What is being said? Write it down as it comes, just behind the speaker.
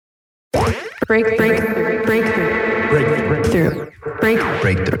Breakthrough.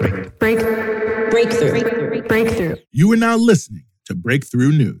 You are now listening to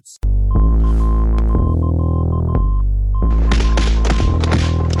Breakthrough News.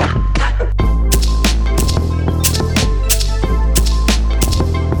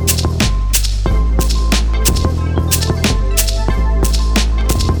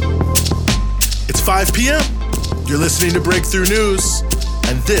 It's 5 p.m. You're listening to Breakthrough News,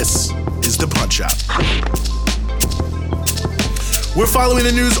 and this is The Punch-Out. We're following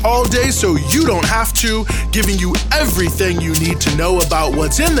the news all day so you don't have to, giving you everything you need to know about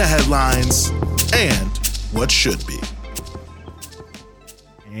what's in the headlines and what should be.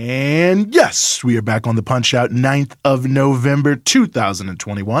 And yes, we are back on The Punch-Out, 9th of November,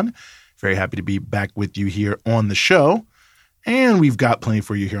 2021. Very happy to be back with you here on the show. And we've got plenty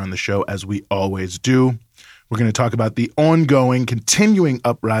for you here on the show, as we always do. We're going to talk about the ongoing, continuing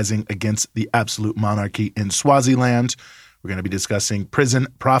uprising against the absolute monarchy in Swaziland. We're going to be discussing prison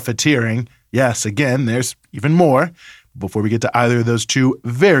profiteering. Yes, again, there's even more. Before we get to either of those two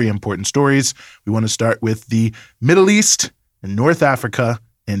very important stories, we want to start with the Middle East and North Africa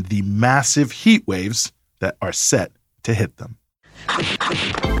and the massive heat waves that are set to hit them.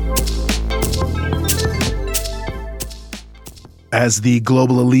 As the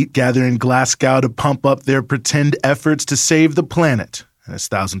global elite gather in Glasgow to pump up their pretend efforts to save the planet, and as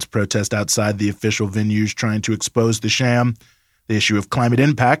thousands protest outside the official venues trying to expose the sham, the issue of climate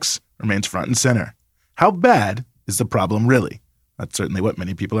impacts remains front and center. How bad is the problem really? That's certainly what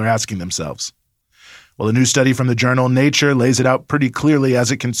many people are asking themselves. Well, a new study from the journal Nature lays it out pretty clearly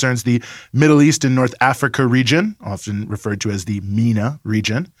as it concerns the Middle East and North Africa region, often referred to as the MENA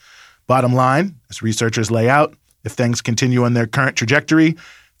region. Bottom line, as researchers lay out, if things continue on their current trajectory,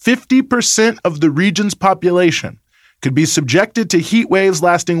 50% of the region's population could be subjected to heat waves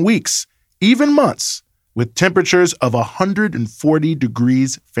lasting weeks, even months, with temperatures of 140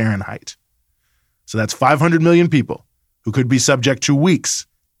 degrees Fahrenheit. So that's 500 million people who could be subject to weeks,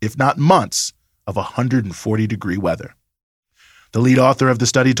 if not months, of 140-degree weather. The lead author of the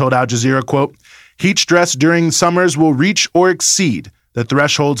study told Al Jazeera, quote, "Heat stress during summers will reach or exceed the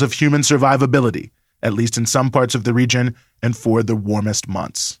thresholds of human survivability, at least in some parts of the region and for the warmest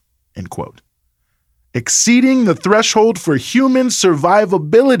months," end quote. Exceeding the threshold for human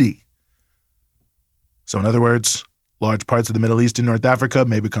survivability. So in other words, large parts of the Middle East and North Africa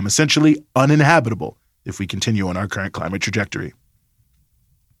may become essentially uninhabitable if we continue on our current climate trajectory.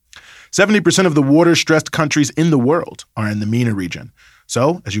 70% of the water-stressed countries in the world are in the MENA region.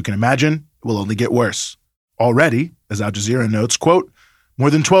 So, as you can imagine, it will only get worse. Already, as Al Jazeera notes, quote, "More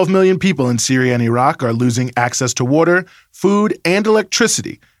than 12 million people in Syria and Iraq are losing access to water, food, and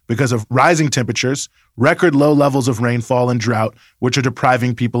electricity because of rising temperatures, record low levels of rainfall, and drought, which are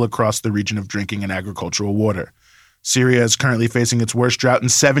depriving people across the region of drinking and agricultural water. Syria is currently facing its worst drought in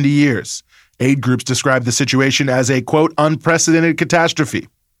 70 years. Aid groups describe the situation as a, quote, unprecedented catastrophe.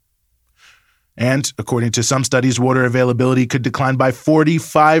 And according to some studies, water availability could decline by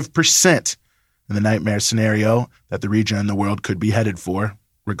 45% in the nightmare scenario that the region and the world could be headed for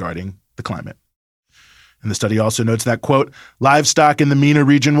regarding the climate." And the study also notes that, quote, "Livestock in the MENA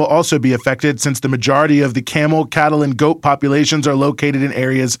region will also be affected since the majority of the camel, cattle, and goat populations are located in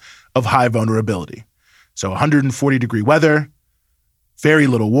areas of high vulnerability." So 140-degree weather, very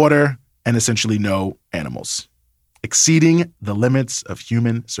little water, and essentially no animals. Exceeding the limits of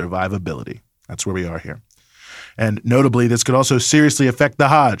human survivability. That's where we are here. And notably, this could also seriously affect the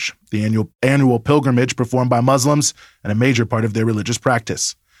Hajj, the annual pilgrimage performed by Muslims and a major part of their religious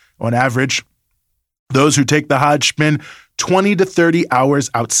practice. On average, those who take the Hajj spend 20 to 30 hours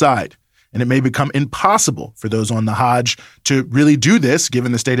outside, and it may become impossible for those on the Hajj to really do this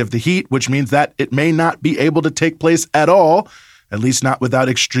given the state of the heat, which means that it may not be able to take place at all, at least not without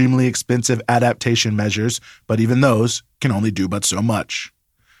extremely expensive adaptation measures, but even those can only do but so much.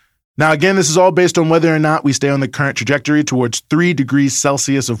 Now, again, this is all based on whether or not we stay on the current trajectory towards 3 degrees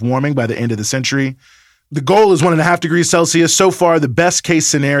Celsius of warming by the end of the century. The goal is 1.5 degrees Celsius. So far, the best case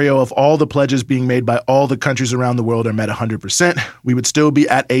scenario of all the pledges being made by all the countries around the world are met 100%. We would still be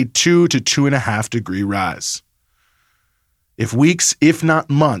at a 2 to 2.5 degree rise. If weeks, if not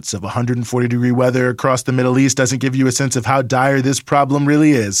months, of 140-degree weather across the Middle East doesn't give you a sense of how dire this problem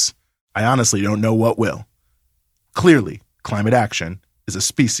really is, I honestly don't know what will. Clearly, climate action is a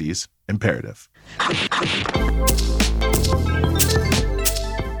species imperative.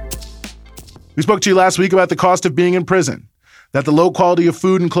 We spoke to you last week about the cost of being in prison, that the low quality of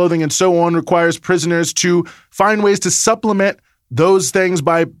food and clothing and so on requires prisoners to find ways to supplement those things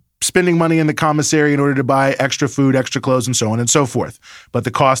by spending money in the commissary in order to buy extra food, extra clothes, and so on and so forth. But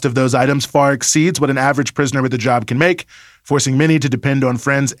the cost of those items far exceeds what an average prisoner with a job can make, forcing many to depend on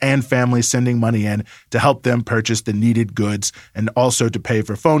friends and family sending money in to help them purchase the needed goods and also to pay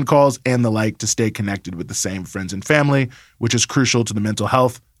for phone calls and the like to stay connected with the same friends and family, which is crucial to the mental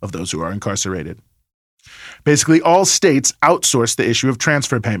health of those who are incarcerated. Basically, all states outsource the issue of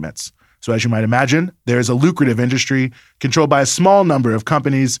transfer payments. So as you might imagine, there is a lucrative industry controlled by a small number of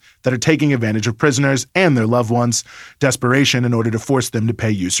companies that are taking advantage of prisoners and their loved ones' desperation in order to force them to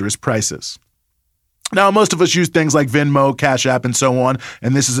pay usurious prices. Now, most of us use things like Venmo, Cash App, and so on,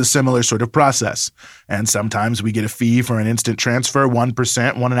 and this is a similar sort of process. And sometimes we get a fee for an instant transfer, 1%,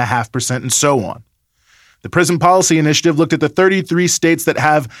 1.5%, and so on. The Prison Policy Initiative looked at the 33 states that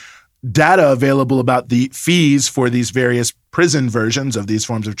have data available about the fees for these various prison versions of these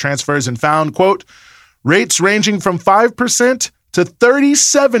forms of transfers and found, quote, rates ranging from 5% to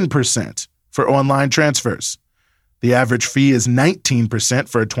 37% for online transfers. The average fee is 19%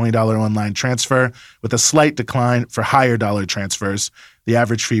 for a $20 online transfer, with a slight decline for higher dollar transfers. The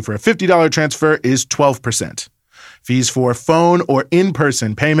average fee for a $50 transfer is 12%. Fees for phone or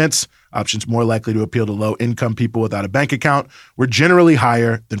in-person payments, options more likely to appeal to low-income people without a bank account, were generally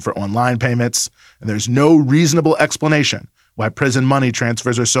higher than for online payments, and there's no reasonable explanation why prison money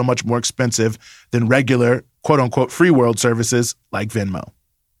transfers are so much more expensive than regular, quote-unquote, free world services like Venmo.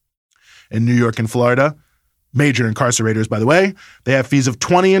 In New York and Florida, major incarcerators, by the way, they have fees of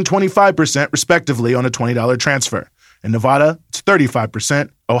 20 and 25% respectively on a $20 transfer. In Nevada, it's 35%,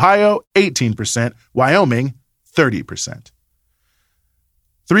 Ohio, 18%, Wyoming, 30%.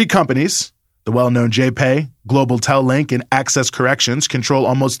 3 companies, the well-known JPay, Global Tellink, and Access Corrections, control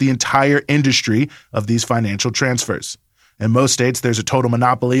almost the entire industry of these financial transfers. In most states, there's a total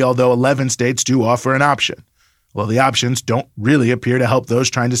monopoly, although 11 states do offer an option. Well, the options don't really appear to help those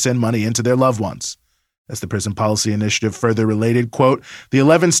trying to send money into their loved ones. As the Prison Policy Initiative further related, quote, the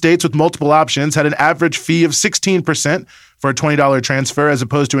 11 states with multiple options had an average fee of 16% for a $20 transfer as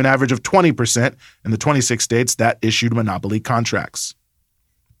opposed to an average of 20% in the 26 states that issued monopoly contracts.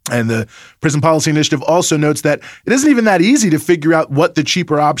 And the Prison Policy Initiative also notes that it isn't even that easy to figure out what the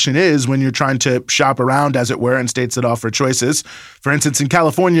cheaper option is when you're trying to shop around, as it were, in states that offer choices. For instance, in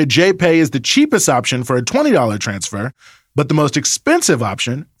California, JPay is the cheapest option for a $20 transfer, but the most expensive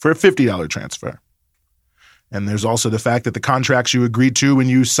option for a $50 transfer. And there's also the fact that the contracts you agree to when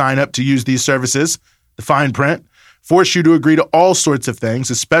you sign up to use these services, the fine print, force you to agree to all sorts of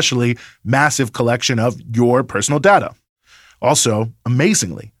things, especially massive collection of your personal data. Also,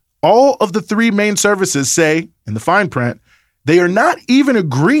 amazingly, all of the 3 main services say, in the fine print, they are not even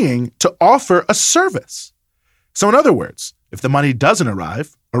agreeing to offer a service. So in other words, if the money doesn't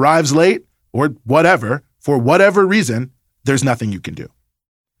arrive, arrives late, or whatever, for whatever reason, there's nothing you can do.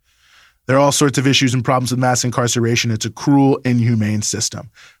 There are all sorts of issues and problems with mass incarceration. It's a cruel, inhumane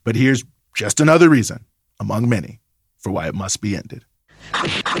system. But here's just another reason, among many, for why it must be ended.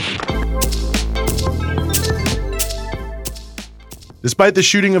 Despite the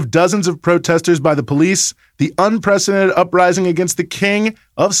shooting of dozens of protesters by the police, the unprecedented uprising against the king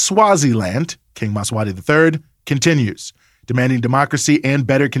of Swaziland, King Mswati III, continues, demanding democracy and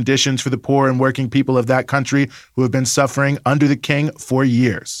better conditions for the poor and working people of that country who have been suffering under the king for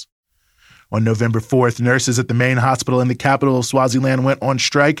years. On November 4th, nurses at the main hospital in the capital of Swaziland went on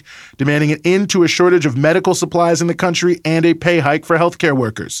strike, demanding an end to a shortage of medical supplies in the country and a pay hike for healthcare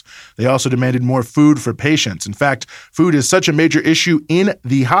workers. They also demanded more food for patients. In fact, food is such a major issue in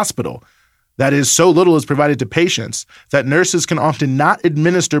the hospital, that is, so little is provided to patients, that nurses can often not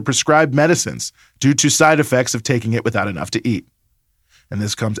administer prescribed medicines due to side effects of taking it without enough to eat. And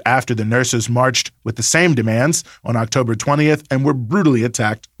this comes after the nurses marched with the same demands on October 20th and were brutally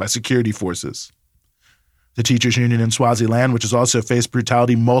attacked by security forces. The teachers' union in Swaziland, which has also faced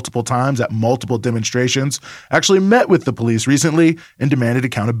brutality multiple times at multiple demonstrations, actually met with the police recently and demanded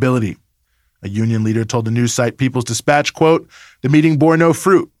accountability. A union leader told the news site People's Dispatch, quote, the meeting bore no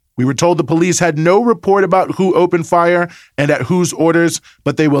fruit. We were told the police had no report about who opened fire and at whose orders,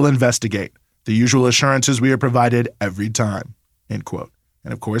 but they will investigate. The usual assurances we are provided every time, end quote.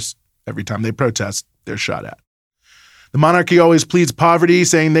 And of course, every time they protest, they're shot at. The monarchy always pleads poverty,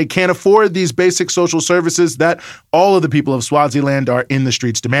 saying they can't afford these basic social services that all of the people of Swaziland are in the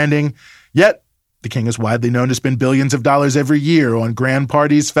streets demanding. Yet, the king is widely known to spend billions of dollars every year on grand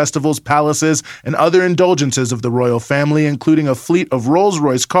parties, festivals, palaces, and other indulgences of the royal family, including a fleet of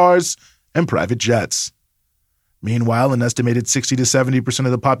Rolls-Royce cars and private jets. Meanwhile, an estimated 60 to 70%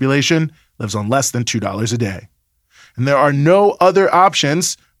 of the population lives on less than $2 a day. And there are no other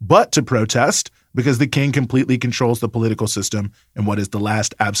options but to protest because the king completely controls the political system in what is the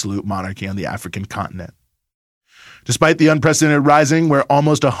last absolute monarchy on the African continent. Despite the unprecedented rising, where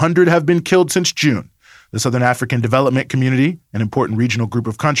almost 100 have been killed since June, the Southern African Development Community, an important regional group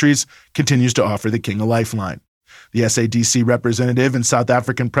of countries, continues to offer the king a lifeline. The SADC representative and South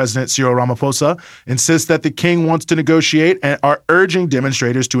African President Cyril Ramaphosa insists that the king wants to negotiate and are urging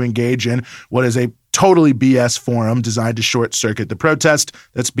demonstrators to engage in what is a totally BS forum designed to short-circuit the protest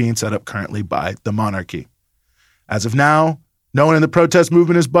that's being set up currently by the monarchy. As of now, no one in the protest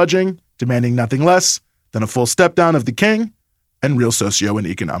movement is budging, demanding nothing less than a full step-down of the king and real socio and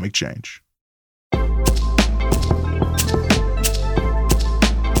economic change.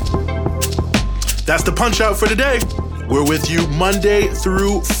 That's the Punch Out for today. We're with you Monday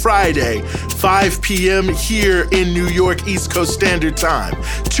through Friday, 5 p.m. here in New York East Coast Standard Time,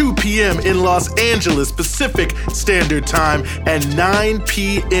 2 p.m. in Los Angeles Pacific Standard Time, and 9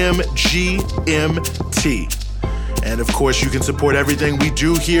 p.m. GMT. And of course, you can support everything we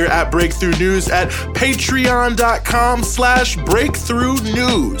do here at Breakthrough News at patreon.com/Breakthrough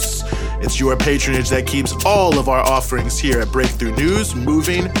News. It's your patronage that keeps all of our offerings here at Breakthrough News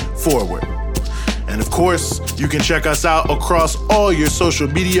moving forward. And of course, you can check us out across all your social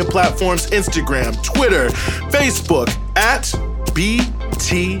media platforms, Instagram, Twitter, Facebook, at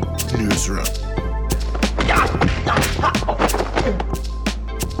BT Newsroom.